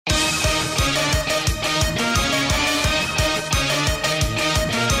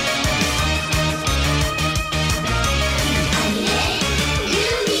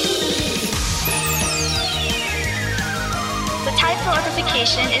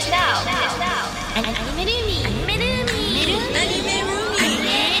Hi,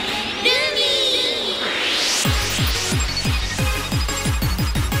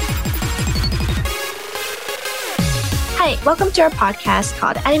 welcome to our podcast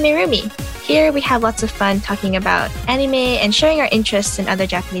called Anime Roomy. Here we have lots of fun talking about anime and sharing our interests in other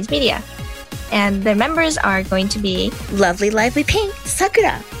Japanese media. And the members are going to be Lovely Lively Pink,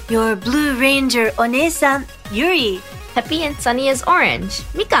 Sakura. Your Blue Ranger One-san, Yuri. Happy and Sunny as Orange,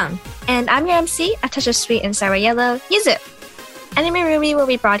 Mikan. And I'm your MC, a touch of sweet and sour yellow, Yuzu. Anime Roomy will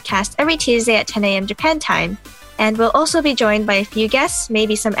be broadcast every Tuesday at 10 a.m. Japan time. And we'll also be joined by a few guests,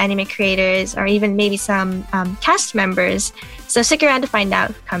 maybe some anime creators, or even maybe some cast members. So stick around to find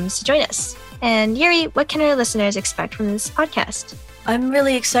out who comes to join us. And Yuri, what can our listeners expect from this podcast? I'm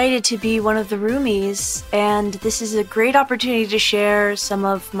really excited to be one of the roomies, and this is a great opportunity to share some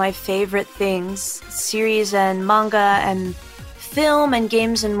of my favorite things, series and manga and film and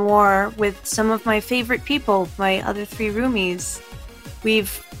games and more with some of my favorite people, my other three roomies.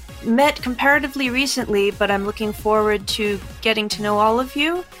 We've met comparatively recently, but I'm looking forward to getting to know all of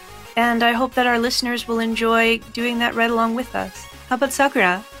you, and I hope that our listeners will enjoy doing that right along with us. How about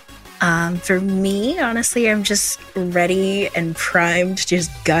Sakura? For me, honestly, I'm just ready and primed to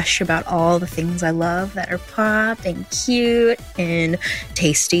just gush about all the things I love that are pop and cute and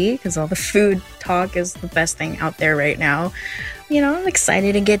tasty, because all the food talk is the best thing out there right now. You know, I'm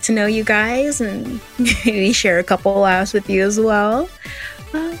excited to get to know you guys and maybe share a couple laughs with you as well.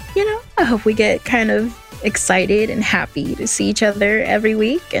 I hope we get kind of excited and happy to see each other every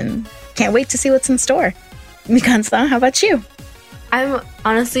week, and can't wait to see what's in store. Mikan-san, how about you? I'm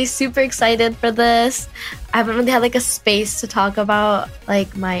honestly super excited for this. I haven't really had a space to talk about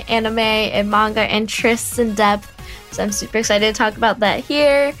my anime and manga interests in depth, so I'm super excited to talk about that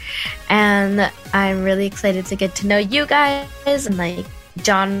here. And I'm really excited to get to know you guys and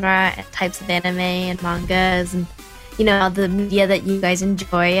genre and types of anime and mangas and all the media that you guys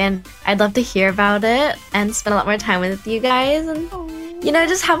enjoy. And I'd love to hear about it and spend a lot more time with you guys and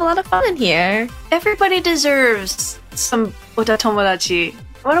just have a lot of fun in here. Everybody deserves some ota tomodachi.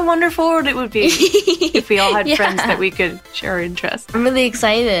 What a wonderful world it would be if we all had friends that we could share our interests. I'm really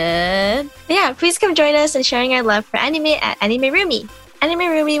excited. Yeah, please come join us in sharing our love for anime at Anime Roomy. Anime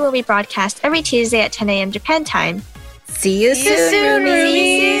Roomy will be broadcast every Tuesday at 10 a.m. Japan time. See you soon,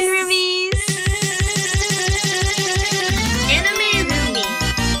 Roomy.